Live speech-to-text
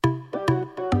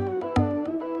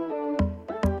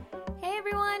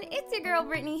your girl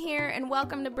Brittany here, and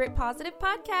welcome to Brit Positive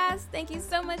Podcast. Thank you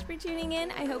so much for tuning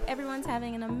in. I hope everyone's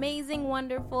having an amazing,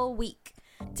 wonderful week.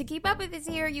 To keep up with us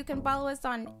here, you can follow us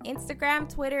on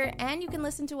Instagram, Twitter, and you can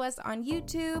listen to us on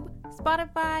YouTube,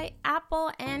 Spotify,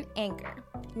 Apple, and Anchor.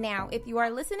 Now, if you are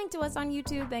listening to us on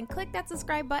YouTube, then click that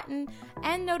subscribe button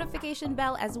and notification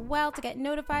bell as well to get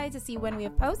notified to see when we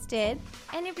have posted.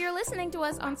 And if you're listening to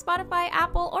us on Spotify,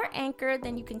 Apple, or Anchor,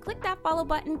 then you can click that follow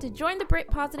button to join the Brit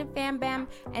Positive Fam Bam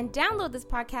and download this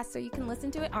podcast so you can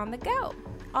listen to it on the go.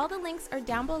 All the links are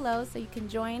down below so you can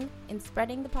join in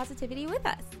spreading the positivity with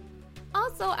us.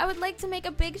 Also, I would like to make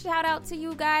a big shout out to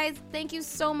you guys. Thank you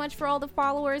so much for all the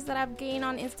followers that I've gained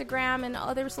on Instagram and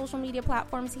other social media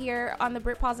platforms here on the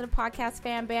Brit Positive Podcast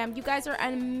Fam Bam. You guys are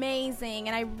amazing,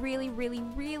 and I really, really,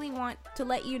 really want to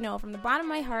let you know from the bottom of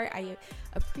my heart, I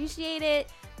appreciate it.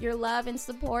 Your love and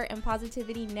support and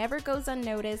positivity never goes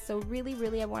unnoticed, so really,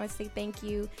 really, I want to say thank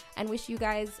you and wish you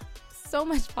guys so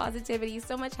much positivity,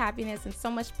 so much happiness, and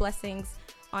so much blessings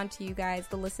onto you guys,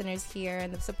 the listeners here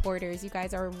and the supporters. You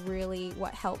guys are really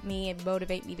what helped me and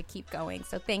motivate me to keep going,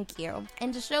 so thank you.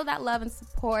 And to show that love and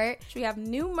support, we have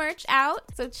new merch out,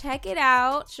 so check it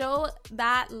out. Show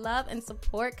that love and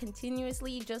support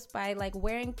continuously just by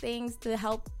wearing things to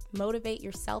help motivate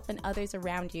yourself and others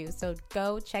around you. So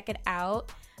go check it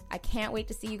out. I can't wait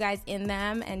to see you guys in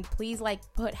them, and please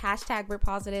put hashtag Brit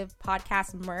Positive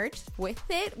Podcast merch with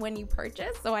it when you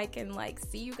purchase so I can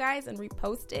see you guys and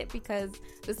repost it, because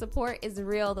the support is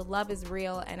real, the love is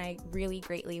real, and I really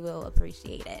greatly will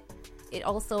appreciate it. It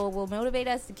also will motivate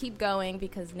us to keep going,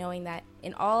 because knowing that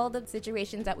in all the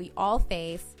situations that we all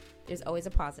face, there's always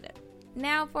a positive.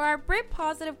 Now for our Brit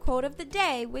Positive quote of the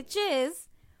day, which is,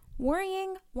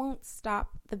 worrying won't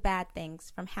stop the bad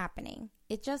things from happening.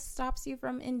 It just stops you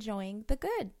from enjoying the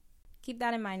good. Keep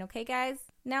that in mind, okay, guys?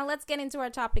 Now let's get into our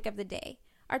topic of the day.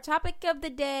 Our topic of the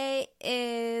day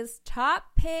is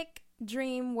top pick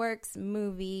Dreamworks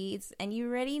movies. And you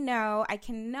already know I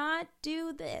cannot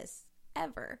do this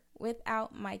ever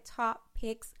without my top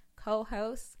picks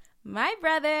co-host, my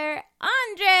brother,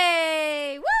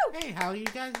 Andre! Woo! Hey, how are you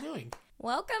guys doing?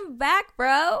 Welcome back,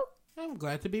 bro. I'm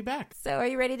glad to be back. So are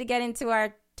you ready to get into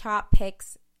our top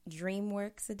picks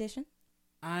Dreamworks edition?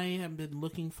 I have been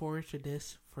looking forward to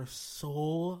this for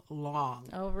so long.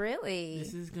 Oh, really?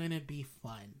 This is going to be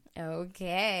fun.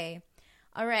 Okay.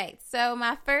 All right. So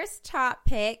my first top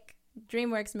pick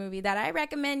Dreamworks movie that I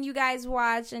recommend you guys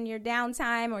watch in your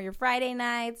downtime or your Friday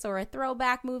nights or a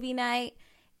throwback movie night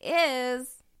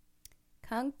is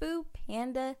Kung Fu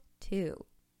Panda 2.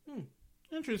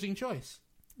 Interesting choice.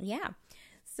 Yeah.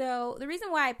 So the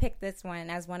reason why I picked this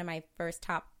one as one of my first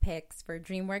top picks for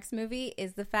DreamWorks movie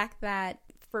is the fact that,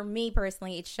 for me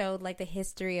personally, it showed the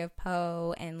history of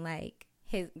Po and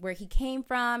where he came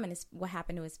from and what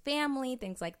happened to his family,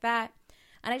 things like that.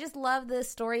 And I just love the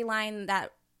storyline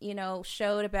that,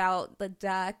 showed about the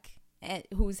duck,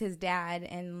 who's his dad,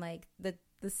 and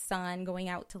the son going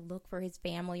out to look for his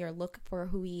family or look for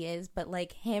who he is, but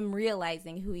him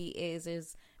realizing who he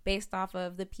is based off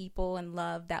of the people and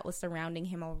love that was surrounding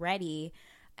him already.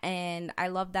 And I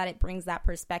love that it brings that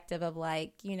perspective of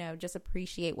just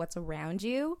appreciate what's around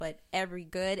you, but every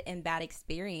good and bad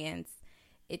experience,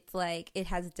 it's it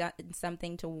has done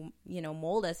something to,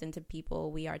 mold us into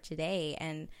people we are today.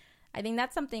 And I think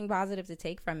that's something positive to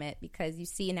take from it, because you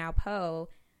see now Po,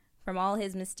 from all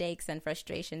his mistakes and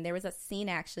frustration, there was a scene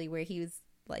actually where he was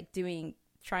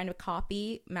trying to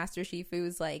copy Master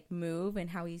Shifu's move, and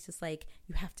how he's just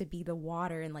you have to be the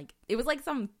water, and it was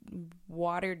some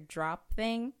water drop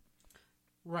thing.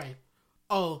 Right.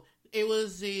 Oh, it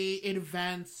was the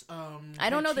advanced I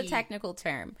don't know the technical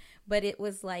term, but it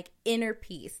was inner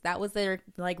peace. That was their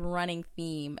running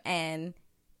theme. And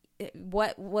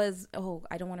what was,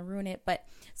 I don't want to ruin it, but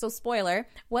so spoiler,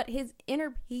 what his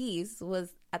inner peace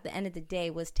was at the end of the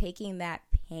day was taking that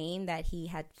pain that he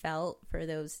had felt for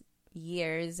those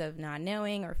years of not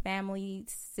knowing, or family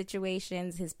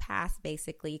situations, his past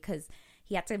basically, because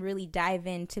he had to really dive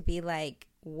in to be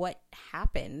what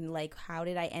happened, how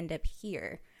did I end up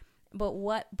here? But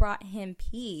what brought him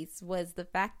peace was the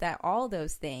fact that all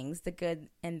those things, the good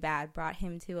and bad, brought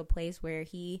him to a place where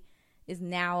he is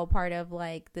now a part of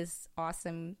this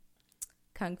awesome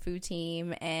kung fu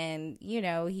team, and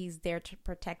he's there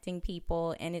protecting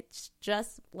people. And it's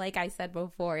just like I said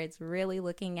before, it's really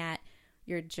looking at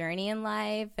your journey in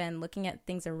life and looking at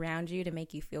things around you to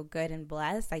make you feel good and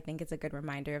blessed. I think it's a good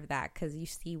reminder of that, because you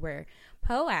see where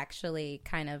Po actually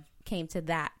kind of came to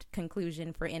that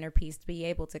conclusion for inner peace, to be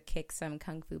able to kick some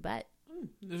kung fu butt.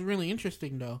 It's really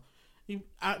interesting though,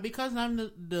 because I'm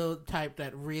the type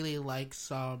that really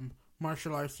likes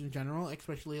martial arts in general,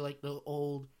 especially the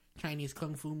old Chinese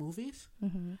kung fu movies,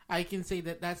 I can say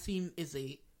that scene is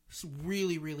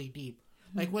really, really deep.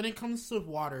 Like, when it comes to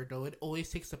water, though, it always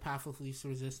takes the path of least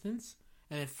resistance,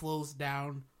 and it flows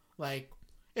down, like,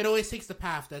 it always takes the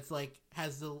path that's, like,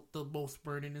 has the most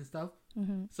burden and stuff.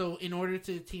 So, in order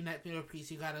to attain that inner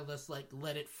peace, you gotta just, like,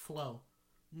 let it flow.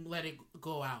 Let it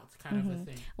go out, kind of a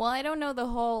thing. Well, I don't know the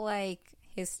whole, like,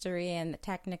 history and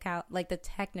the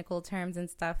technical terms and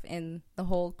stuff in the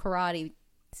whole karate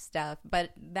stuff,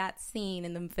 but that scene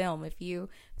in the film, if you've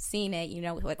seen it, you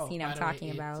know what scene I'm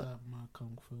talking about.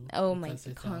 Kung Fu. Oh my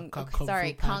kung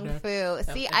fu.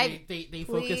 See, they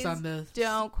focus on the.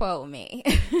 Don't quote me.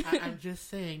 I'm just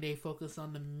saying they focus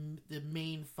on the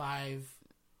main 5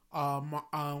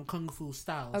 kung fu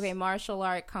styles. Okay, martial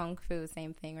art, kung fu,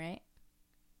 same thing, right?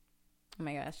 Oh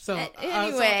my gosh. So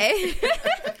anyway,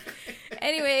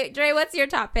 anyway, Dre, what's your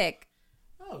top pick?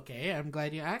 Okay, I'm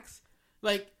glad you asked.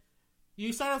 Like,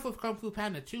 you start off with Kung Fu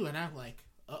Panda 2, and I'm like,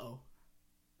 uh-oh.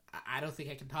 I don't think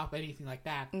I can top anything like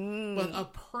that. But a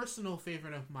personal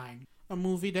favorite of mine, a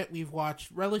movie that we've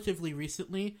watched relatively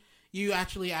recently, you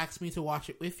actually asked me to watch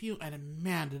it with you, and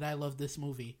man, did I love this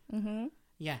movie.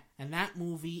 Yeah, and that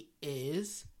movie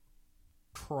is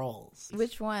Trolls.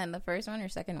 Which one? The first one or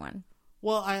second one?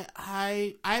 Well,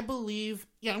 I believe...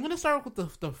 Yeah, I'm going to start off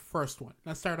with the first one.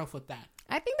 Let's start off with that.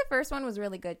 I think the first one was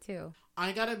really good, too.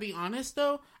 I gotta be honest,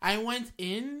 though. I went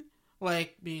in,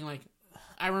 like, being like...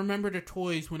 I remember the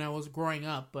toys when I was growing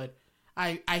up, but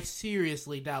I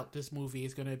seriously doubt this movie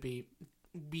is going to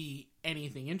be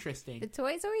anything interesting. The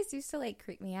toys always used to, like,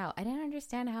 creep me out. I didn't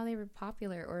understand how they were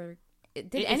popular, or...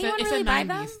 Did anyone really buy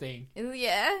them? It's a 90s thing.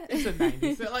 Yeah. It's a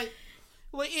 90s thing.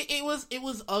 Like it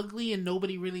was ugly and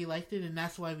nobody really liked it, and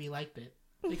that's why we liked it.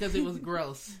 Because it was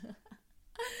gross.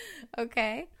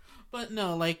 Okay. But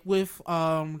no, like with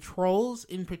Trolls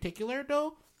in particular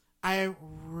though, I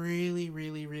really,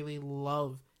 really, really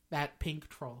love that pink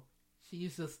troll.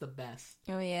 She's just the best.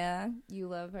 Oh yeah? You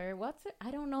love her. What's it?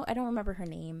 I don't know. I don't remember her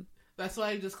name. That's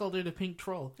why I just called her the pink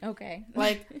troll. Okay.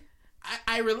 Like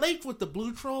I relate with the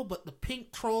blue troll, but the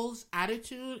pink troll's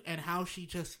attitude and how she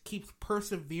just keeps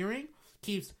persevering,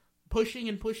 keeps pushing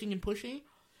and pushing and pushing.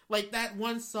 Like that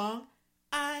one song,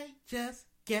 I Just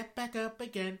Get Back Up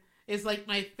Again, is like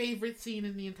my favorite scene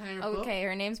in the entire book. Okay,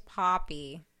 her name's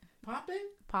Poppy. Poppy?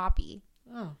 Poppy.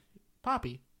 Oh,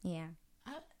 Poppy. Yeah.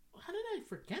 How did I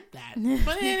forget that?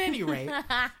 But at any rate,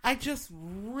 I just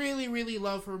really, really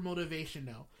love her motivation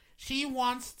though. She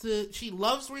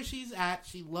loves where she's at,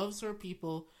 she loves her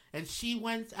people, and she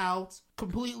went out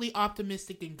completely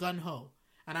optimistic and gung-ho.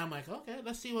 And I'm like, okay,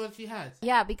 let's see what she has.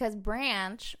 Yeah, because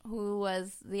Branch, who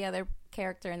was the other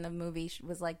character in the movie,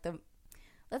 was like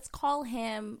let's call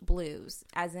him Blues,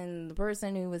 as in the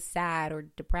person who was sad or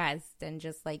depressed and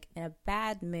just like in a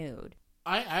bad mood.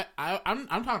 I'm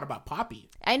talking about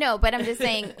Poppy. I know, but I'm just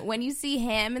saying, when you see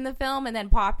him in the film and then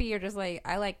Poppy, you're just like,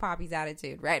 I like Poppy's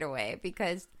attitude right away,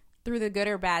 because through the good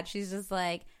or bad, she's just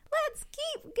like, let's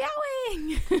keep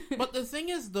going. But the thing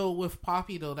is, though, with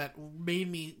Poppy, though, that made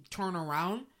me turn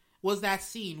around was that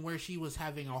scene where she was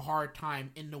having a hard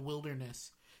time in the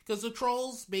wilderness. Because the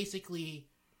trolls basically,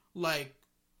 like,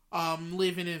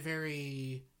 live in a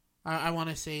very, I want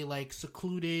to say, like,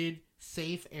 secluded,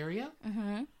 safe area.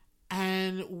 Mm-hmm.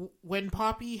 And when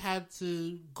Poppy had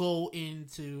to go in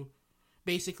to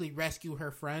basically rescue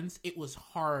her friends, it was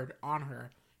hard on her.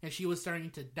 And she was starting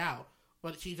to doubt.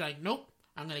 But she's like, nope,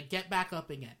 I'm going to get back up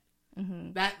again.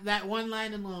 Mm-hmm. That one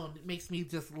line alone makes me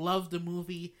just love the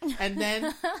movie. And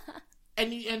then,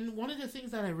 and one of the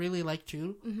things that I really like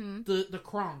too, mm-hmm. the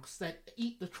Kronks that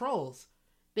eat the trolls,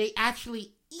 they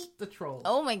actually eat the trolls.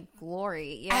 Oh my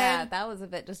glory. Yeah, that was a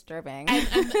bit disturbing.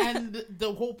 And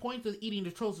the whole point of eating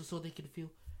the trolls is so they can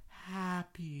feel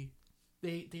happy.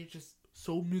 They're just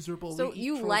so miserable. So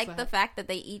you like the fact that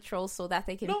they eat trolls so that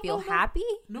they can feel happy?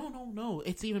 No.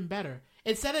 It's even better.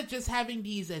 Instead of just having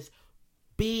these as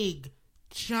big,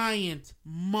 giant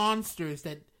monsters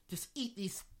that just eat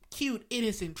these cute,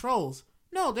 innocent trolls.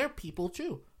 No, they're people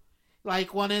too.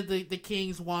 Like one of the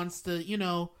kings wants to,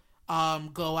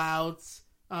 go out.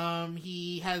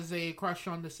 He has a crush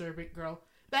on the servant girl.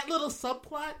 That little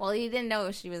subplot. Well, he didn't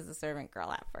know she was a servant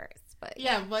girl at first, but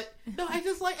yeah, but no, I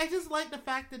just like the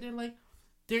fact that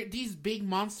they're these big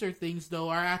monster things though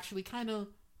are actually they're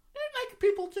like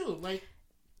people too. Like,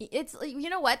 it's, you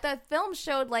know what, the film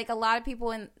showed like a lot of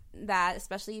people in that,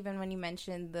 especially even when you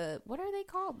mentioned what are they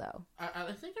called though?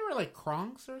 I think they were like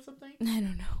Kronks or something. I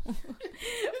don't know.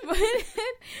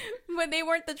 but they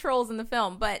weren't the trolls in the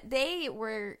film, but they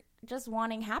were just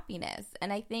wanting happiness.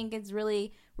 And I think it's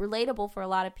really relatable for a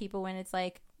lot of people when it's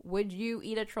like, would you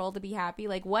eat a troll to be happy?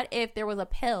 Like, what if there was a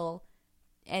pill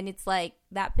and it's like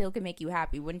that pill can make you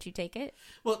happy. Wouldn't you take it?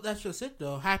 Well, that's just it,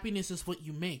 though. Happiness is what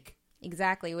you make.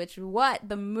 Exactly, which what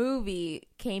the movie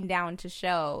came down to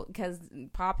show, because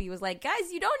Poppy was like,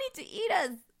 guys, you don't need to eat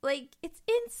us. Like, it's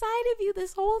inside of you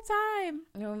this whole time.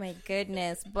 Oh, my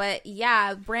goodness. But,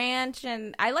 yeah, Branch,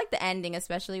 and I like the ending,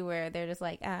 especially where they're just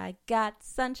like, I got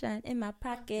sunshine in my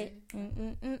pocket.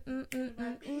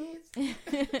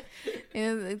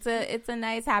 It's a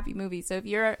nice, happy movie. So if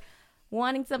you're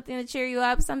wanting something to cheer you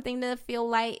up, something to feel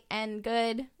light and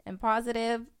good and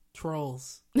positive.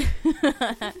 Trolls.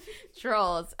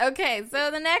 Trolls. Okay,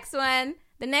 so the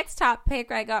next top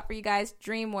pick I got for you guys,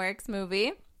 Dreamworks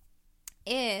movie,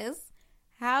 is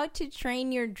How to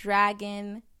Train Your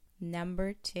Dragon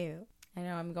 #2. I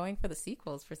know, I'm going for the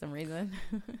sequels for some reason.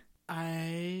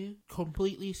 I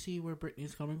completely see where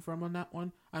Brittany's coming from on that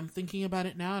one. I'm thinking about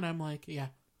it now, and I'm like, yeah.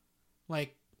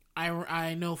 Like,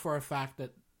 I know for a fact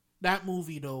that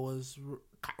movie, though, was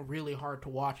really hard to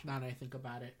watch now that I think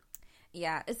about it.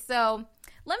 Yeah, so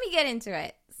let me get into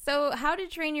it. So How to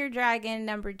Train Your Dragon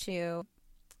 #2.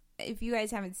 If you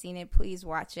guys haven't seen it, please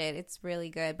watch it. It's really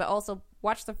good. But also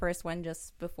watch the first one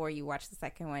just before you watch the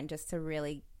second one, just to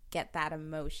really get that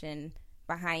emotion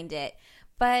behind it.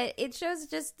 But it shows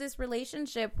just this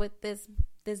relationship with this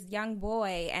young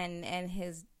boy and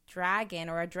his dragon,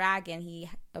 or a dragon he,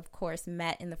 of course,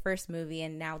 met in the first movie.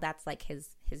 And now that's like his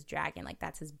dragon. Like,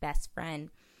 that's his best friend.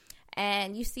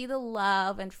 And you see the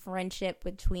love and friendship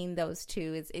between those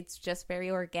two. It's just very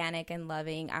organic and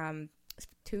loving.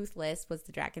 Toothless was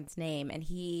the dragon's name, and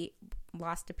he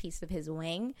lost a piece of his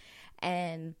wing.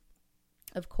 And,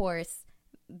 of course,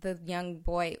 the young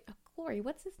boy... Glory,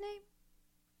 what's his name?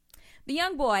 The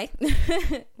young boy.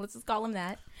 Let's just call him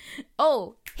that.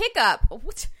 Oh, Hiccup.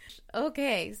 What?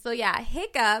 Okay, so yeah,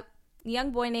 Hiccup, the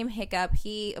young boy named Hiccup,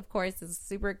 he, of course, is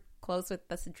super close with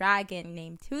this dragon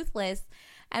named Toothless.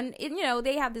 And, you know,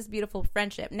 they have this beautiful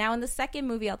friendship. Now, in the second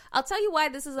movie, I'll tell you why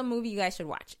this is a movie you guys should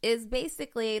watch. Is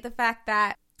basically the fact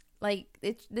that, like,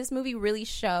 this movie really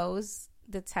shows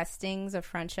the testings of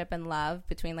friendship and love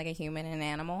between, like, a human and an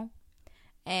animal.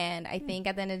 And I think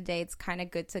at the end of the day, it's kind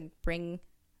of good to bring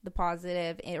the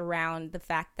positive around the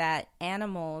fact that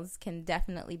animals can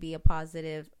definitely be a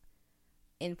positive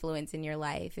influence in your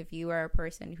life. If you are a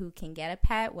person who can get a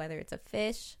pet, whether it's a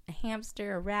fish, a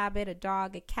hamster, a rabbit, a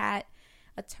dog, a cat,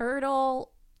 a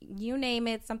turtle, you name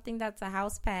it, something that's a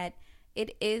house pet,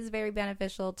 it is very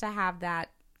beneficial to have that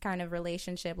kind of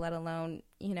relationship, let alone,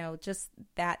 you know, just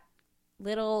that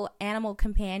little animal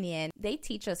companion. They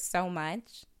teach us so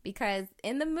much, because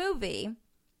in the movie,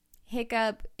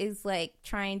 Hiccup is like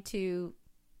trying to,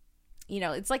 you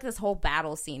know, it's like this whole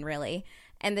battle scene, really.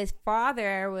 And this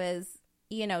father was,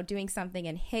 you know, doing something,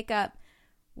 and Hiccup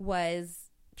was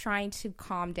trying to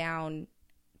calm down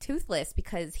Toothless,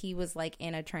 because he was like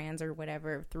in a trance or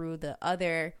whatever through the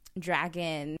other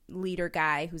dragon leader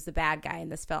guy who's the bad guy in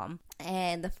this film.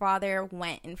 And the father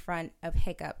went in front of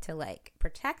Hiccup to like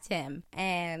protect him.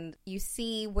 And you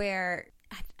see where,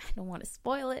 I don't want to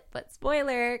spoil it, but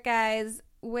spoiler, guys,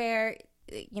 where,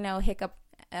 you know, Hiccup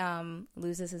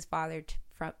loses his father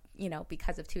from, you know,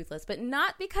 because of Toothless, but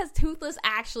not because Toothless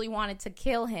actually wanted to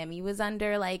kill him. He was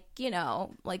under, like, you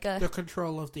know, like the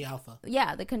control of the alpha.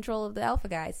 Yeah, the control of the alpha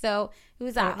guy. So it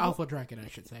was alpha dragon, I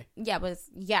should say. Yeah, but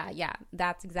yeah,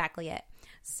 that's exactly it.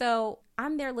 So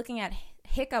I'm there looking at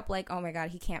Hiccup like, oh my god,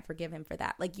 he can't forgive him for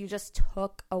that. Like, you just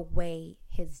took away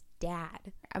his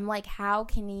dad. I'm like, how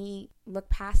can he look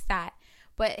past that?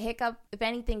 But Hiccup, if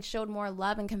anything, showed more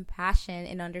love and compassion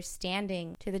and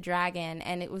understanding to the dragon.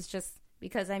 And it was just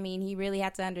because, I mean, he really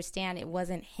had to understand it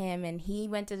wasn't him. And he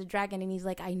went to the dragon and he's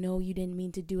like, I know you didn't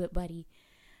mean to do it, buddy.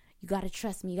 You got to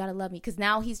trust me. You got to love me. Because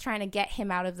now he's trying to get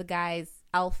him out of the guy's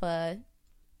alpha,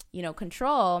 you know,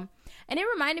 control. And it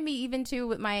reminded me even, too,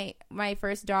 with my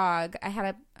first dog. I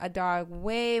had a dog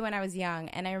way when I was young.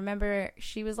 And I remember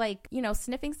she was like, you know,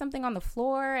 sniffing something on the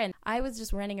floor. And I was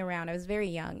just running around. I was very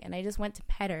young. And I just went to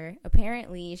pet her.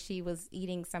 Apparently, she was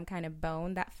eating some kind of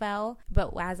bone that fell.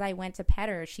 But as I went to pet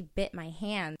her, she bit my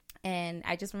hand. And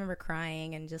I just remember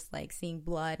crying and just like seeing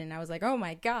blood. And I was like, oh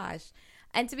my gosh.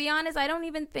 And to be honest, I don't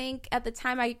even think at the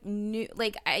time I knew,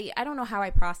 like, I don't know how I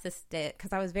processed it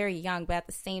because I was very young, but at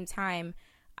the same time,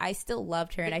 I still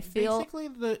loved her, and I feel...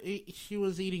 Basically, she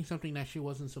was eating something that she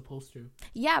wasn't supposed to.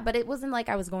 Yeah, but it wasn't like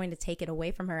I was going to take it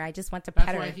away from her. I just went to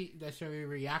pet her. That's why he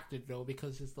reacted, though,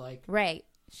 because it's like... Right.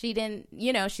 She didn't,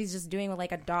 you know, she's just doing what,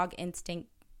 like, a dog instinct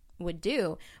would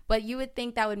do. But you would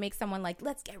think that would make someone like,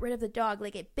 let's get rid of the dog,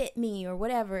 like, it bit me, or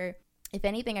whatever. If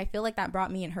anything, I feel like that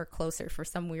brought me and her closer for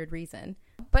some weird reason.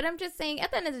 But I'm just saying,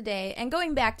 at the end of the day, and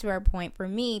going back to our point, for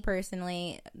me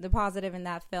personally, the positive in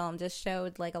that film just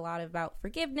showed like a lot about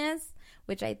forgiveness,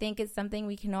 which I think is something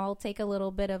we can all take a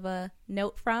little bit of a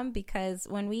note from, because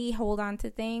when we hold on to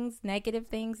things, negative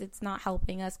things, it's not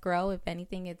helping us grow. If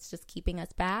anything, it's just keeping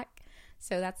us back.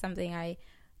 So that's something I,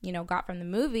 got from the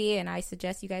movie, and I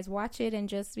suggest you guys watch it and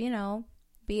just,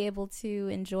 be able to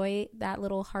enjoy that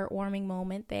little heartwarming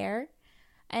moment there.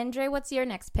 And Dre, what's your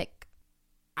next pick?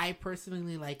 I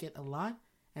personally like it a lot,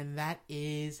 and that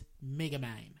is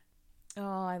Megamind.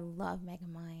 Oh, I love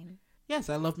Megamind. Yes,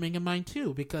 I love Megamind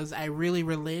too, because I really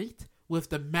relate with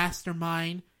the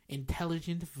mastermind,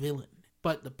 intelligent villain.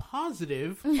 But the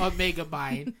positive of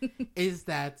Megamind is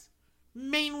that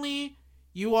mainly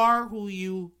you are who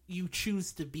you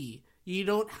choose to be. You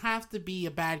don't have to be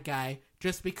a bad guy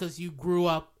just because you grew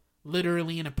up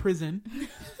literally in a prison.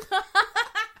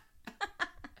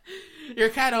 You're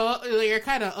kind of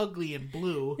ugly and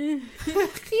blue. He's not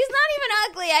even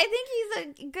ugly. I think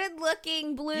he's a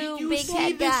good-looking blue big head guy. You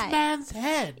see this man's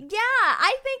head. Yeah,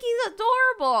 I think he's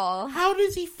adorable. How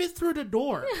does he fit through the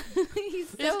door?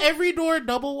 Is every door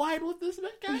double wide with this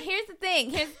guy? Here's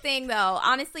the thing, though.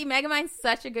 Honestly, Megamind's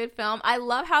such a good film. I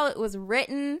love how it was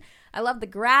written. I love the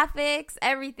graphics.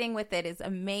 Everything with it is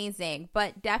amazing.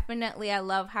 But definitely, I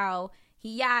love how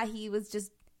he was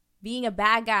just being a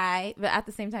bad guy, but at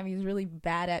the same time, he was really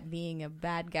bad at being a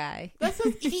bad guy.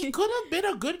 He could have been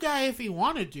a good guy if he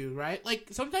wanted to, right? Like,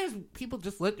 sometimes people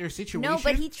just let their situation... No,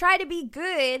 but he tried to be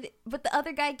good, but the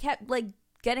other guy kept, like,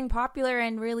 getting popular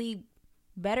and really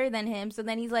better than him. So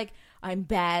then he's like, I'm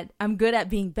bad. I'm good at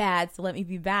being bad, so let me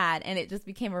be bad. And it just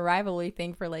became a rivalry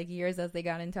thing for, like, years as they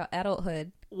got into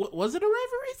adulthood. Was it a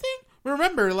rivalry thing?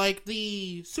 Remember, like,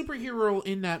 the superhero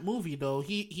in that movie, though,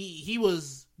 he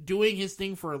was doing his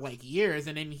thing for, like, years,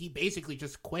 and then he basically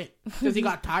just quit because he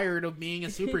got tired of being a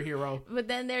superhero. But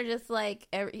then they're just, like,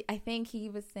 I think he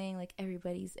was saying, like,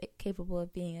 everybody's capable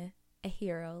of being a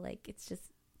hero. Like, it's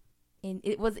just,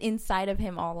 it was inside of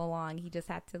him all along. He just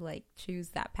had to, like, choose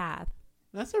that path.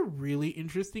 That's a really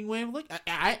interesting way of looking.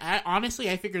 I honestly,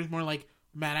 I figured it's more like,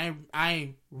 man,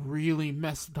 I really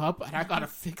messed up and I gotta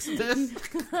fix this.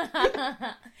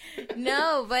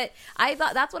 No, but I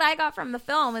thought that's what I got from the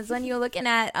film is when you're looking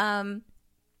at, when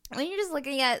you're just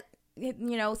looking at,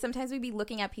 sometimes we'd be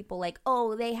looking at people like,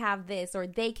 oh, they have this, or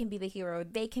they can be the hero,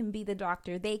 they can be the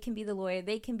doctor, they can be the lawyer,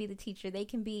 they can be the teacher, they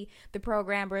can be the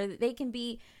programmer, they can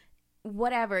be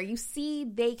whatever. You see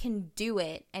they can do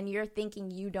it, and you're thinking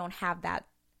you don't have that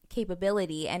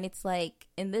capability, and it's like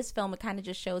in this film it kind of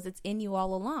just shows it's in you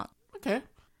all along. Okay.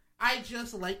 I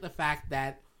just like the fact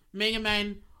that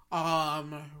Megamind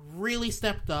really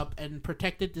stepped up and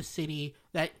protected the city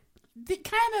that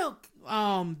kind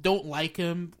of don't like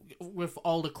him with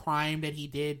all the crime that he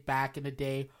did back in the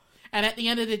day. And at the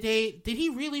end of the day, did he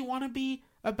really want to be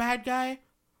a bad guy,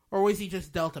 or was he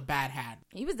just dealt a bad hand?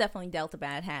 He was definitely dealt a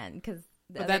bad hand,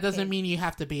 but that doesn't mean you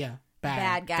have to be a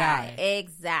bad guy.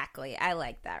 Exactly. I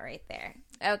like that right there.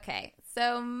 Okay,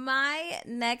 so my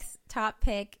next top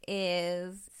pick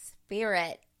is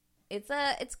Spirit.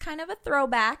 It's kind of a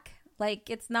throwback. Like,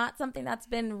 it's not something that's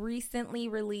been recently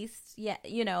released yet,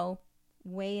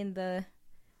 way in the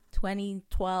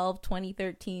 2012,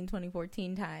 2013,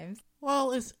 2014 times.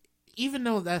 Well, even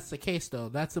though that's the case, though,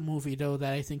 that's a movie, though,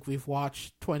 that I think we've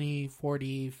watched 20,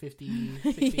 40, 50,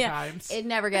 60 times. It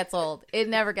never gets old.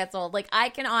 Like, I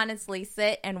can honestly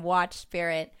sit and watch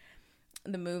Spirit,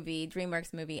 the movie,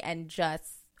 Dreamworks movie, and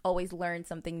just always learn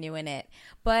something new in it.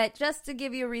 But just to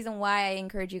give you a reason why I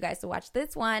encourage you guys to watch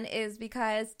this one is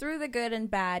because through the good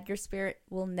and bad, your spirit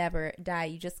will never die.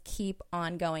 You just keep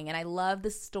on going. And I love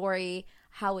the story,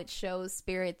 how it shows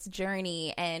Spirit's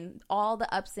journey and all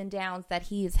the ups and downs that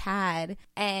he's had,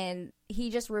 and he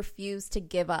just refused to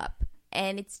give up.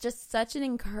 And it's just such an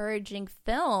encouraging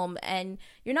film, and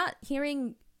you're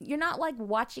not like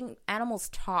watching animals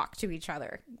talk to each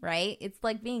other, right? It's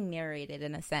like being narrated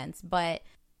in a sense, but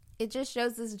it just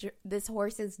shows this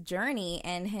horse's journey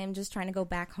and him just trying to go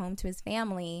back home to his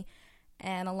family.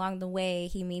 And along the way,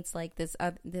 he meets like this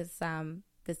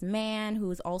man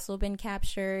who's also been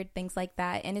captured, things like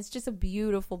that. And it's just a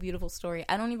beautiful, beautiful story.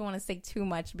 I don't even want to say too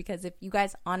much because if you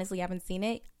guys honestly haven't seen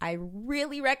it, I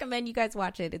really recommend you guys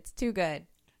watch it. It's too good.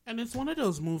 And it's one of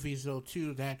those movies, though,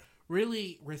 too, that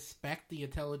really respect the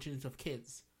intelligence of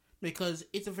kids. Because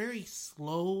it's a very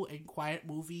slow and quiet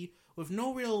movie with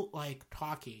no real, like,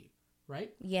 talking,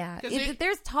 right? Yeah.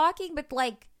 There's talking, but,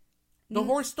 like... The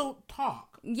horse don't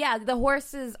talk. Yeah, the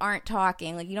horses aren't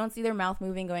talking. Like, you don't see their mouth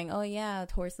moving going, oh, yeah,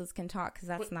 horses can talk, because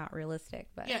that's not realistic.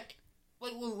 But yeah,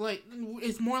 like,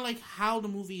 it's more like how the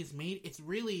movie is made. It's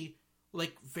really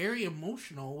like very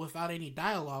emotional without any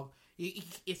dialogue.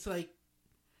 It's like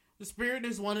Spirit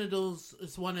is one of those.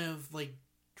 It's one of like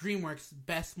DreamWorks'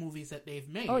 best movies that they've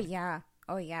made. Oh yeah.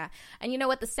 Oh yeah. And you know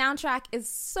what? The soundtrack is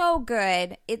so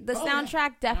good. The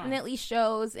soundtrack definitely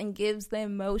shows and gives the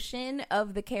emotion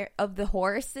of the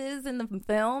horses in the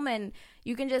film, and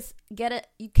you can just get it.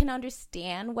 You can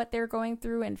understand what they're going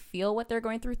through and feel what they're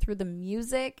going through the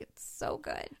music. It's so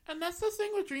good. And that's the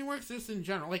thing with DreamWorks just in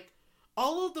general. Like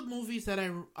all of the movies that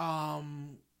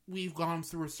we've gone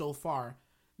through so far,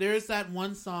 there's that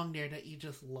one song there that you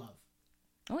just love.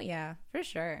 Oh yeah, for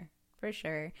sure. For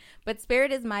sure. But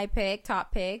Spirit is my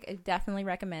top pick. I definitely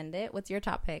recommend it. What's your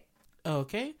top pick?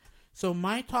 Okay. So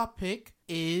my top pick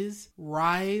is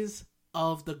Rise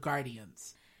of the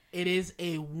Guardians. It is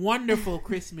a wonderful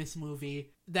Christmas movie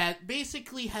that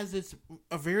basically has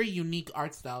a very unique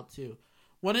art style too.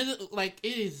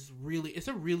 It's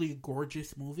a really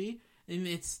gorgeous movie in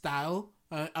its style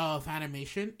of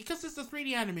animation, because it's a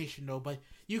 3D animation though, but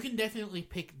you can definitely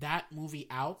pick that movie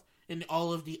out in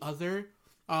all of the other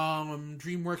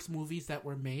DreamWorks movies that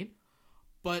were made.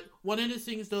 But one of the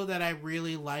things though that I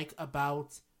really like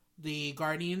about the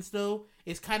Guardians though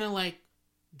is kind of like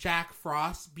Jack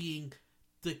Frost being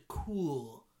the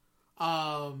cool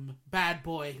bad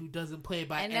boy who doesn't play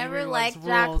by everyone's rules. I never liked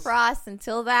Jack Frost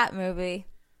until that movie.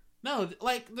 No,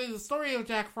 like the story of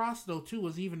Jack Frost though too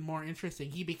was even more interesting.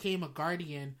 He became a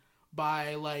guardian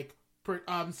by like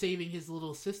saving his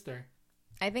little sister.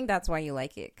 I think that's why you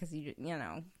like it, because you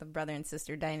know, the brother and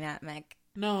sister dynamic.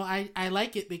 No, I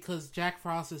like it because Jack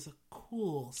Frost is a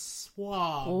cool,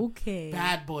 suave,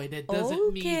 bad boy that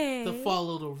doesn't need to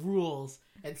follow the rules.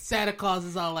 And Santa Claus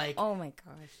is all like, "Oh my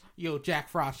gosh, yo, Jack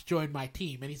Frost, join my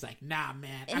team." And he's like, "Nah,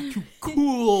 man, I'm too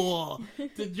cool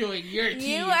to join your team."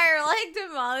 You are like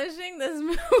demolishing this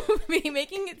movie,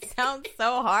 making it sound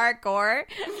so hardcore,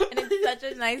 and it's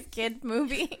such a nice kid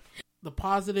movie. The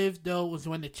positive, though, was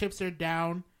when the chips are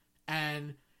down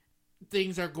and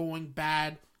things are going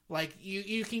bad. Like,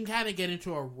 you can kind of get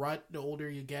into a rut the older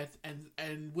you get.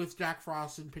 And with Jack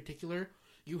Frost in particular,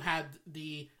 you had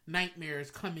the nightmares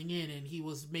coming in and he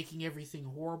was making everything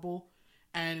horrible.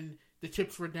 And the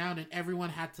chips were down and everyone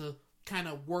had to kind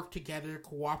of work together,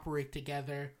 cooperate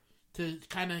together to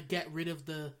kind of get rid of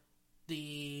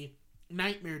the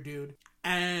nightmare dude.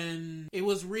 And it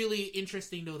was really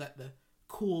interesting, though, that the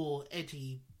cool,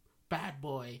 edgy bad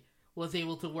boy was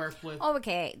able to work with.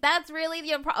 Okay, that's really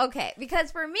okay,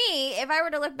 because for me, if I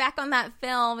were to look back on that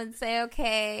film and say,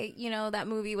 okay, you know, that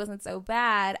movie wasn't so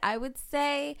bad, I would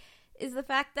say is the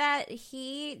fact that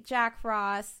Jack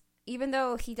Frost, even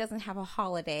though he doesn't have a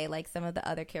holiday like some of the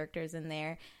other characters in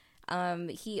there,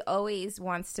 he always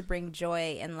wants to bring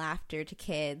joy and laughter to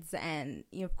kids, and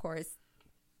of course,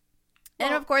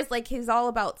 like he's all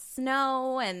about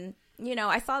snow. And you know,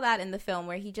 I saw that in the film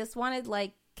where he just wanted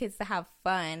like kids to have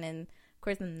fun, and of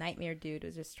course the nightmare dude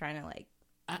was just trying to like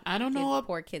I don't know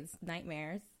poor kids'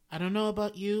 nightmares. I don't know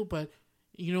about you, but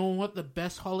you know what the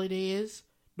best holiday is?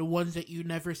 The ones that you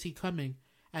never see coming.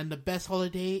 And the best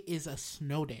holiday is a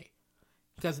snow day,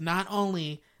 because not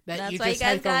only that you just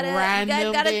take a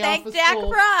random day off of Jack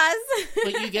school, Frost,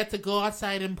 but you get to go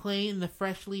outside and play in the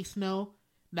freshly snow.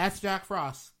 That's Jack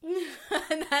Frost.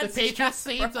 The patron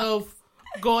saint of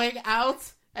going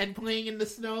out and playing in the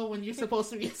snow when you're supposed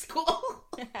to be at school.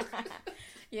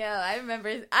 I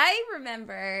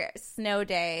remember snow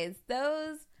days.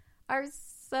 Those are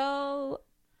so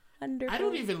wonderful. I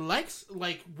don't even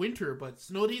like winter, but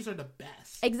snow days are the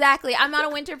best. Exactly. I'm not a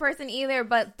winter person either,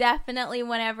 but definitely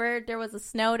whenever there was a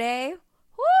snow day,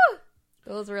 whoo,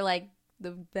 those were like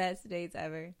the best days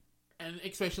ever. And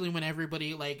especially when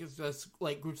everybody like is just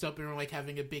like groups up and we're like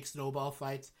having a big snowball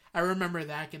fights. I remember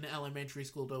that in elementary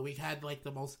school though. We had like the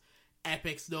most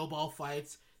epic snowball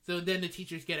fights. So then the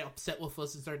teachers get upset with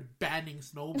us and started banning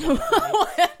snowball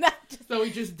fights. So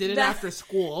we just did it after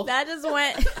school. That just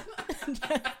went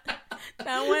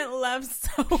that went left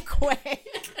so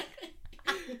quick.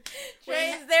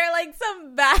 Is there like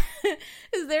some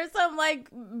is there some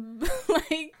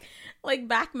like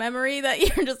back memory that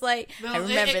you're just like, no, I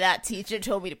remember that teacher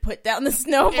told me to put down the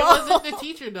snowball. It wasn't the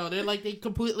teacher though. They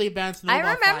completely banned snowball.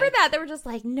 I remember that. They were just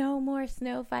like, no more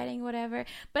snow fighting, whatever.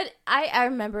 But I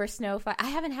remember a snow fight. I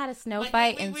haven't had a snow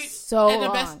fight in so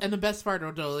long. And the best part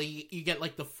though, you get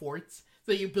like the forts.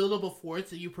 So you build up a fort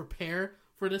so you prepare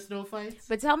for the snow fights.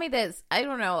 But tell me this. I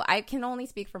don't know. I can only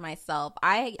speak for myself.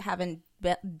 I haven't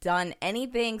done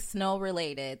anything snow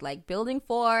related, like building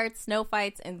forts, snow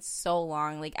fights, in so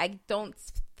long. Like, I don't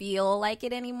feel like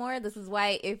it anymore. This is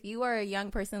why, if you are a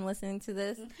young person listening to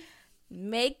this,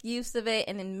 make use of it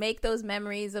and then make those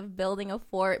memories of building a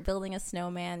fort, building a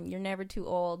snowman. You're never too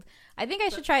old. I think I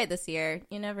should try it this year.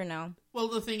 You never know. Well,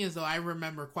 the thing is, though, I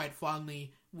remember quite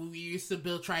fondly we used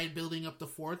to try building up the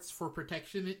forts for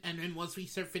protection, and then once we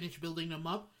finish building them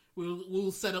up,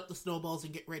 we'll set up the snowballs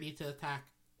and get ready to attack.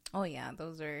 Oh yeah,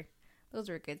 those are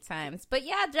good times. But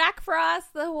yeah, Jack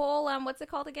Frost, the whole what's it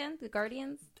called again? The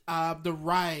Guardians? The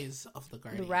Rise of the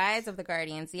Guardians. The Rise of the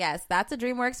Guardians. Yes, that's a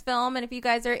DreamWorks film, and if you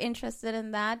guys are interested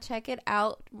in that, check it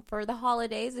out for the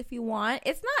holidays if you want.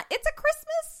 It's a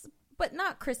Christmas, but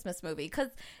not Christmas movie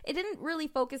because it didn't really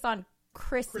focus on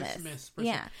Christmas.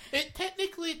 Yeah. It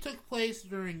technically took place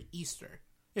during Easter,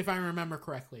 if I remember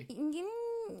correctly.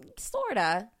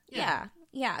 Sorta. Yeah.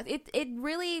 It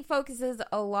really focuses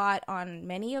a lot on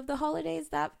many of the holidays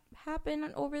that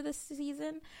happen over the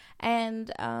season.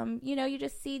 And, you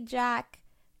just see Jack,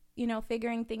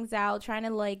 figuring things out, trying to,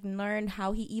 learn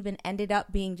how he even ended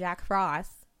up being Jack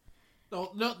Frost.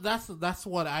 No, that's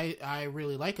what I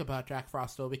really like about Jack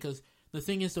Frost, though, because the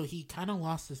thing is, though, he kind of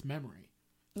lost his memory.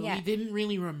 So he didn't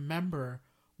really remember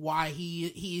why he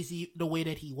is the way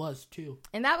that he was, too.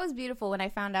 And that was beautiful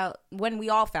when we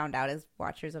all found out as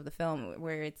watchers of the film,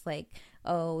 where it's like,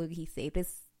 oh, he saved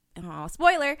his,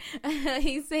 spoiler,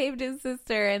 he saved his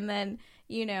sister, and then,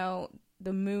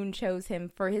 the moon chose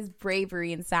him for his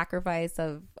bravery and sacrifice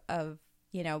of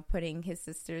putting his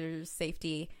sister's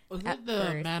safety Was it the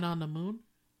first. Man on the Moon?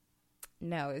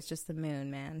 No, it's just the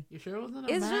moon, man. You sure it wasn't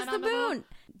It's just the moon.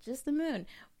 Just the moon.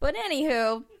 But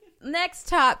anywho, next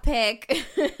top pick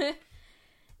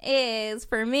is,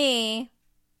 for me,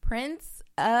 Prince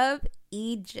of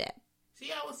Egypt.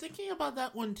 See, I was thinking about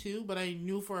that one too, but I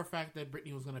knew for a fact that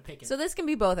Brittany was going to pick it. So this can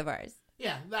be both of ours.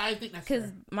 Yeah, I think that's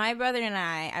because my brother and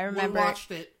I remember we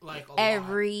watched it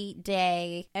every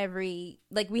day,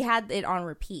 we had it on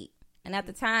repeat. And at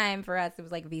the time, for us, it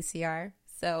was like VCR.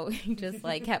 So we just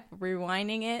kept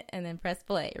rewinding it and then press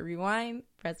play. Rewind,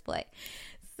 press play.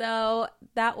 So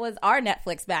that was our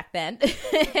Netflix back then.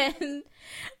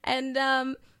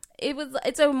 and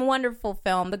it's a wonderful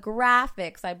film. The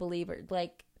graphics, I believe, are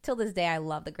till this day, I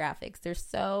love the graphics. They're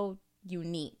so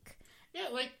unique. Yeah,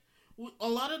 a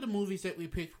lot of the movies that we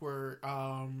picked were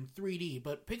 3D,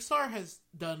 but Pixar has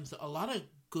done a lot of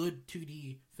good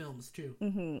 2D films too.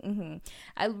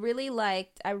 I really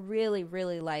liked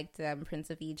Prince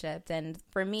of Egypt, and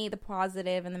for me, the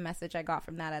positive and the message I got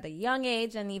from that at a young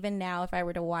age, and even now, if I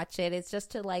were to watch it, it's just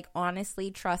to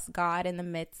honestly trust God in the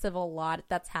midst of a lot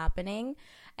that's happening.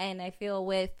 And I feel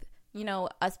with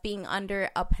us being under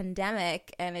a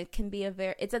pandemic, and it can be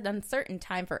it's an uncertain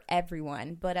time for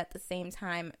everyone, but at the same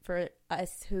time for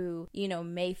us who,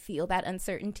 may feel that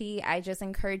uncertainty, I just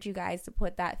encourage you guys to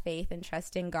put that faith and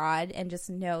trust in God and just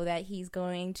know that He's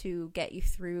going to get you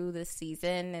through this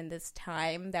season and this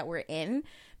time that we're in,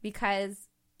 because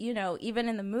even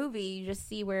in the movie, you just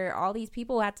see where all these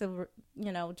people had to,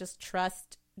 just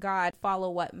trust God, follow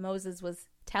what Moses was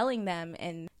telling them,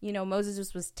 and Moses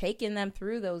just was taking them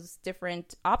through those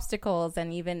different obstacles,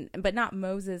 and but not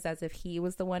Moses as if he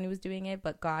was the one who was doing it,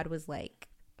 but God was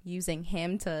using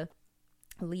him to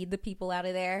lead the people out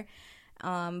of there.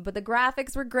 But the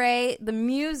graphics were great. The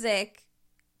music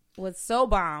was so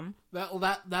bomb.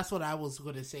 That's what I was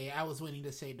going to say. I was waiting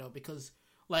to say though, because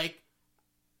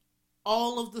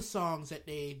all of the songs that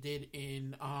they did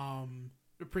in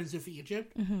The Prince of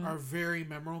Egypt are very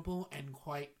memorable and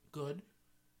quite good.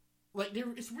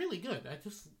 It's really good. I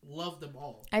just love them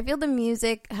all. I feel the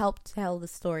music helped tell the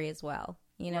story as well.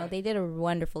 Right. They did a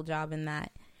wonderful job in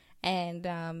that. And,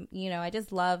 I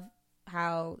just love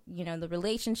how, the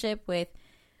relationship with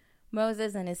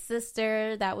Moses and his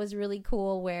sister, that was really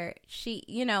cool, where she,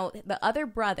 the other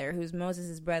brother, who's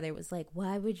Moses' brother, was like,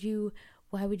 why would you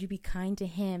be kind to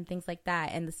him? Things like that.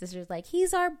 And the sister's like,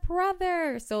 he's our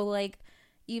brother. So,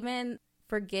 even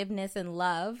forgiveness and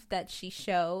love that she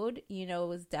showed,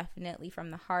 was definitely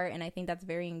from the heart. And I think that's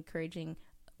very encouraging,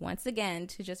 once again,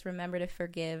 to just remember to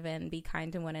forgive and be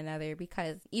kind to one another,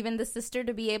 because even the sister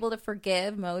to be able to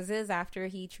forgive Moses after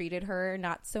he treated her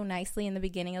not so nicely in the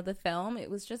beginning of the film,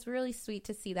 it was just really sweet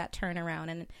to see that turnaround.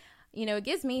 And it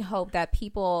gives me hope that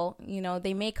people,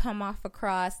 they may come off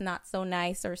across not so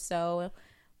nice or so,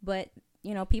 but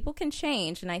people can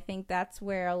change. And I think that's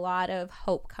where a lot of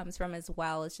hope comes from as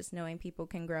well, is just knowing people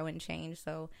can grow and change.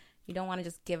 So you don't want to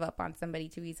just give up on somebody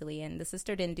too easily. And the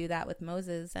sister didn't do that with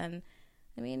Moses. And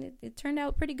I mean, it turned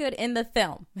out pretty good in the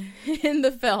film. In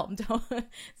the film.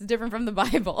 It's different from the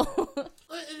Bible.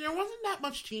 There wasn't that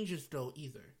much changes though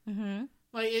either. Mm-hmm.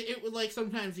 It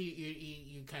sometimes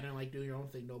you kind of do your own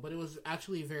thing though, but it was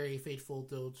actually very faithful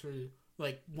though to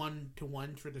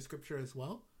 1-to-1 for the scripture as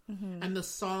well. Mm-hmm. And the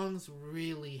songs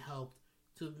really helped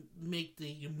to make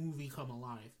the movie come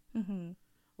alive. Mm-hmm.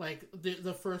 Like,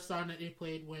 the first song that they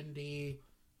played when the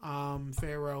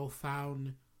Pharaoh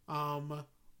found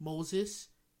Moses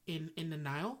in the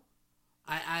Nile,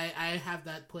 I have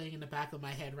that playing in the back of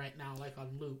my head right now, like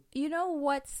on loop. You know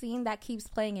what scene that keeps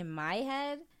playing in my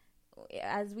head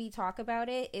as we talk about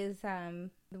it is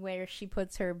where she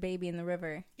puts her baby in the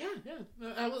river. Yeah.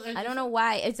 I don't know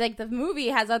why. It's like the movie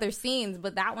has other scenes,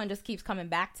 but that one just keeps coming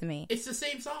back to me. It's the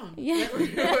same song. Yeah.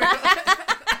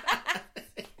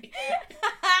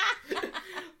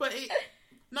 But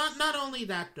not only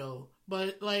that though,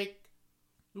 but like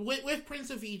with Prince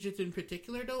of Egypt in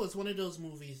particular though, it's one of those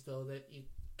movies though that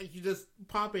you just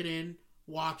pop it in,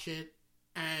 watch it,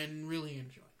 and really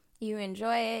enjoy. You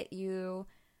enjoy it. You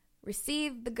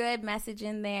receive the good message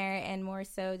in there, and more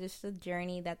so just the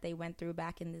journey that they went through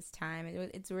back in this time.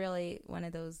 It's really one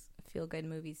of those feel-good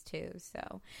movies too.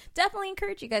 So definitely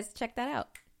encourage you guys to check that out.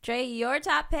 Dre, your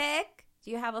top pick.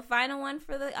 Do you have a final one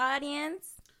for the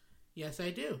audience? Yes,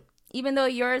 I do. Even though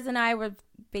yours and I were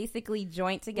basically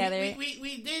joint together.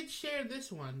 We did share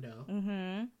this one though.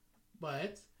 Mm-hmm.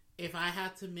 But if I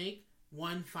had to make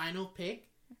one final pick,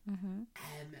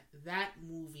 and that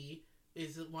movie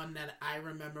is the one that I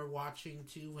remember watching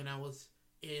too when I was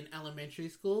in elementary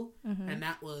school, and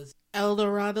that was El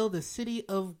Dorado, the City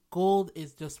of Gold.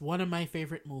 Is just one of my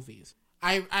favorite movies.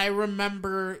 I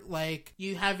remember like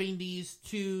you having these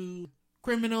two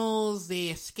criminals, they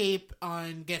escape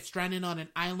and get stranded on an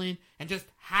island and just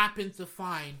happen to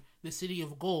find the City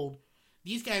of Gold.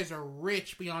 These guys are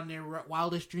rich beyond their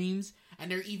wildest dreams, and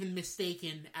they're even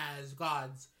mistaken as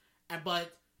gods.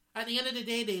 But at the end of the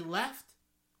day, they left.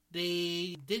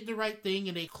 They did the right thing,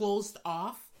 and they closed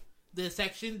off the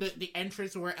section, the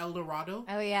entrance where El Dorado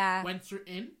went through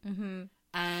in. Mm-hmm.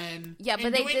 And yeah,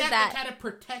 but they did that. They kind of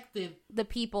protected the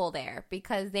people there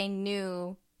because they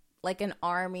knew, like, an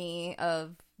army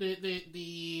of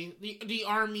the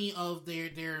army of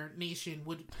their nation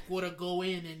would go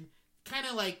in and kind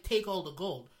of like take all the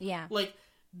gold. Yeah, like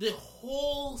the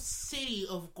whole city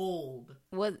of gold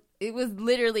was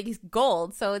literally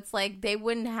gold. So it's like they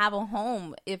wouldn't have a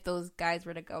home if those guys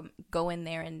were to go in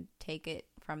there and take it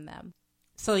from them.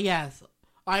 So yes,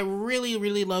 I really,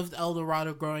 really loved El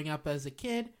Dorado growing up as a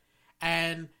kid.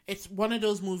 And it's one of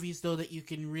those movies, though, that you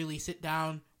can really sit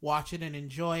down, watch it, and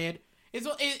enjoy it.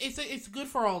 It's good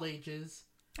for all ages.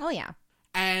 Oh, yeah.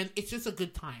 And it's just a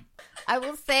good time. I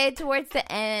will say towards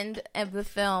the end of the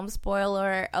film,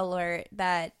 spoiler alert,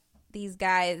 that these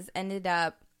guys ended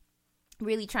up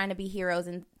really trying to be heroes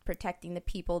and protecting the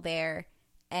people there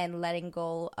and letting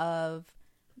go of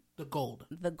the gold.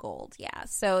 The gold, yeah.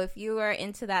 So if you are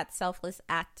into that selfless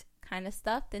act kind of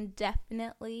stuff, then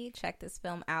definitely check this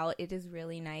film out. It is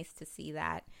really nice to see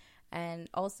that. And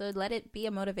also let it be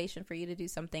a motivation for you to do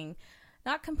something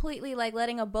not completely like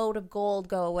letting a boat of gold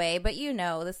go away, but you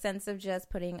know, the sense of just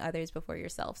putting others before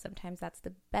yourself. Sometimes that's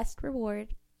the best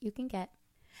reward you can get.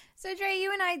 So Dre,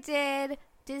 you and I did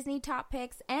Disney top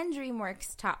picks and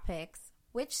Dreamworks top picks.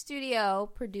 Which studio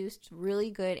produced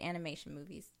really good animation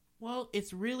movies? Well,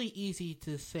 it's really easy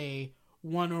to say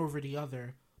one over the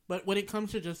other. But when it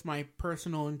comes to just my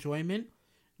personal enjoyment,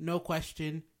 no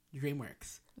question,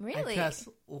 Dreamworks. Really? I just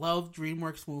love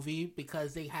Dreamworks movie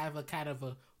because they have a kind of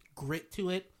a grit to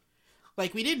it.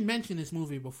 Like, we didn't mention this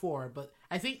movie before, but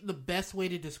I think the best way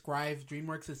to describe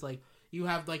Dreamworks is like, you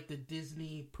have like the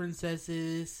Disney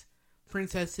princesses,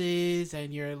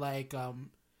 and you're like,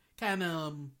 kind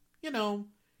of, you know,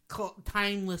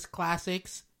 timeless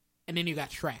classics, and then you got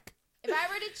Shrek. If I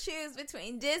were to choose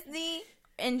between Disney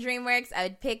and Dreamworks, I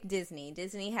would pick Disney.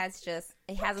 Disney has a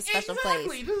special place.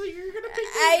 You're gonna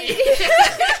pick Disney.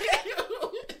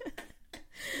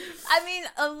 I mean,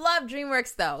 I love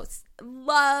Dreamworks though.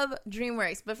 Love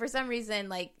Dreamworks, but for some reason,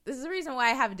 like, this is the reason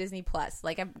why I have Disney Plus.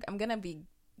 Like, I'm gonna be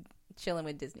chilling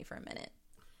with Disney for a minute.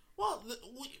 Well,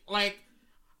 like,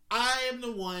 I am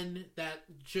the one that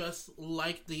just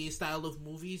like the style of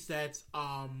movies that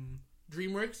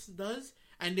Dreamworks does,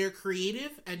 and they're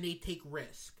creative and they take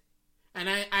risk. And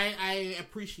I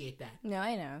appreciate that. No,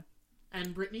 I know.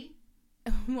 And Brittany?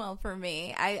 Well, for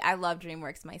me, I love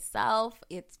Dreamworks myself.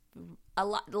 It's a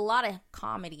lot of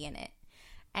comedy in it.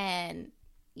 And,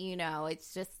 you know,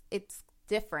 it's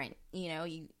different. You know,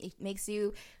 it makes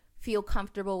you feel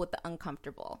comfortable with the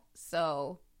uncomfortable.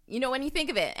 So, you know, when you think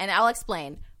of it, and I'll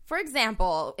explain. For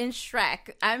example, in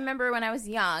Shrek, I remember when I was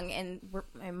young and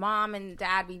my mom and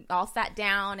dad, we all sat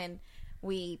down and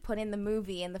we put in the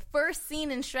movie, and the first scene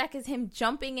in Shrek is him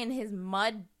jumping in his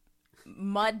mud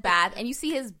bath, and you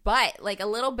see his butt, like a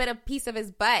little bit of piece of his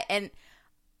butt, and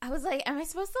I was like, am I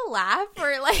supposed to laugh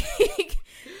or like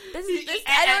this?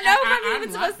 I don't know if I'm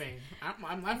even supposed to.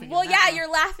 I'm laughing. Well, yeah,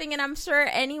 you're laughing, and I'm sure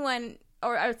anyone,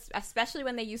 or especially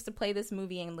when they used to play this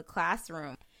movie in the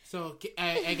classroom. So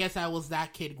I guess I was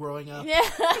that kid growing up. Yeah.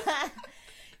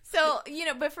 So,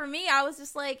 but for me, I was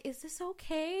just like, is this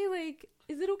okay? Like,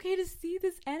 is it okay to see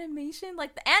this animation?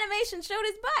 Like, the animation showed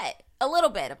his butt. A little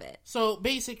bit of it. So,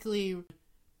 basically,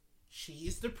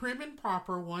 she's the prim and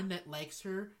proper one that likes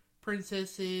her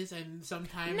princesses and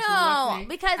sometimes no,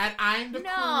 because and I'm the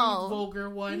crude, vulgar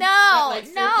one. No. I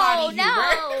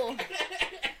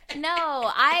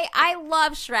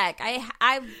love Shrek.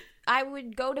 I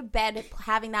would go to bed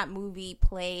having that movie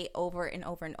play over and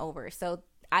over and over. So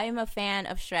I am a fan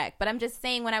of Shrek. But I'm just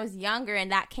saying, when I was younger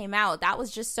and that came out, that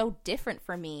was just so different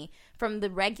for me from the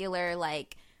regular,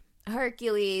 like,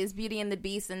 Hercules, Beauty and the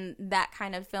Beast, and that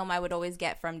kind of film I would always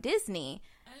get from Disney.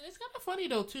 It's kind of funny,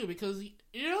 though, too, because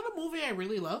you know the movie I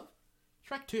really love?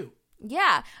 Shrek 2.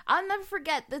 Yeah. I'll never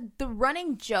forget the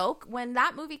running joke when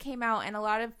that movie came out, and a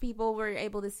lot of people were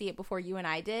able to see it before you and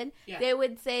I did. Yeah. They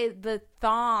would say the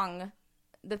thong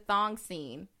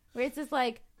scene, where it's just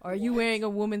like, are you wearing a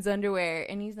woman's underwear?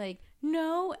 And he's like,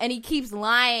 no. And he keeps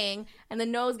lying, and the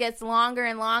nose gets longer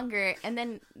and longer, and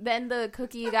then the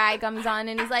cookie guy comes on,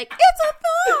 and he's like, it's a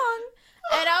thong.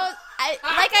 And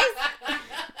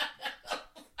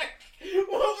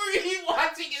what were you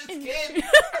watching as kids?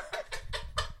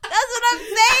 That's what I'm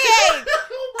saying.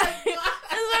 Oh my God.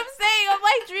 That's what I'm saying. I'm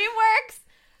like, Dreamworks,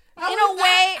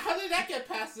 how did that get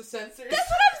past the censors? That's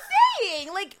what I'm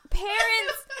saying. Like,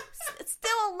 parents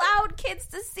still allowed kids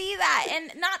to see that,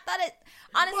 and not that it.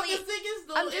 Honestly, but the thing is,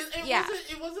 though,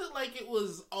 it wasn't like it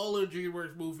was all a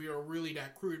Dreamworks movie or really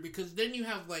that crude, because then you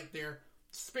have like their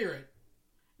spirit.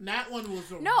 And that one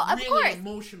was really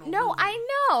emotional. No, movie. I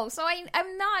know. So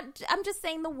I'm just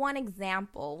saying the one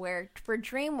example where for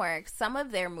Dreamworks, some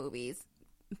of their movies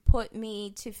put me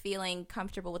to feeling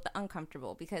comfortable with the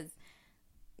uncomfortable, because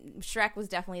Shrek was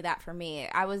definitely that for me.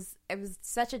 It was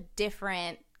such a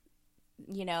different,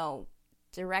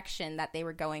 direction that they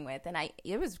were going with, and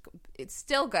it's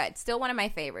still good, still one of my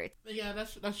favorites. Yeah,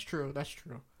 that's true.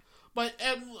 But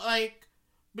like,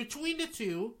 between the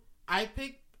two, I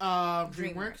picked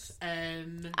Dreamworks,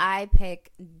 and I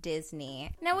pick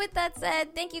Disney. Now, with that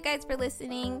said, thank you guys for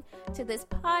listening to this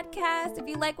podcast. If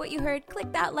you like what you heard,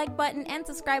 click that like button and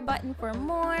subscribe button for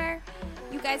more.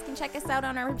 You guys can check us out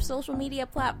on our social media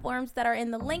platforms that are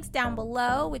in the links down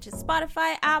below, which is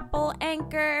Spotify, Apple,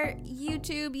 Anchor,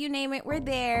 YouTube, you name it, we're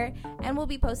there. And we'll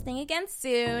be posting again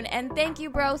soon. And thank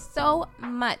you, bro, so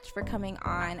much for coming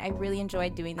on. I really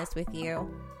enjoyed doing this with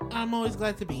you. I'm always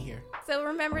glad to be here. So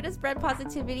remember to spread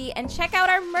positivity and check out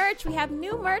our merch. We have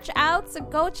new merch out, so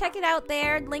go check it out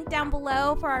there. Link down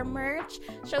below for our merch.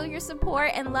 Show your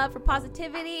support and love for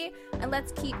positivity, and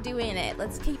let's keep doing it.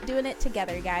 Let's keep doing it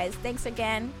together, guys. Thanks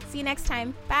again. See you next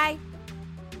time. Bye.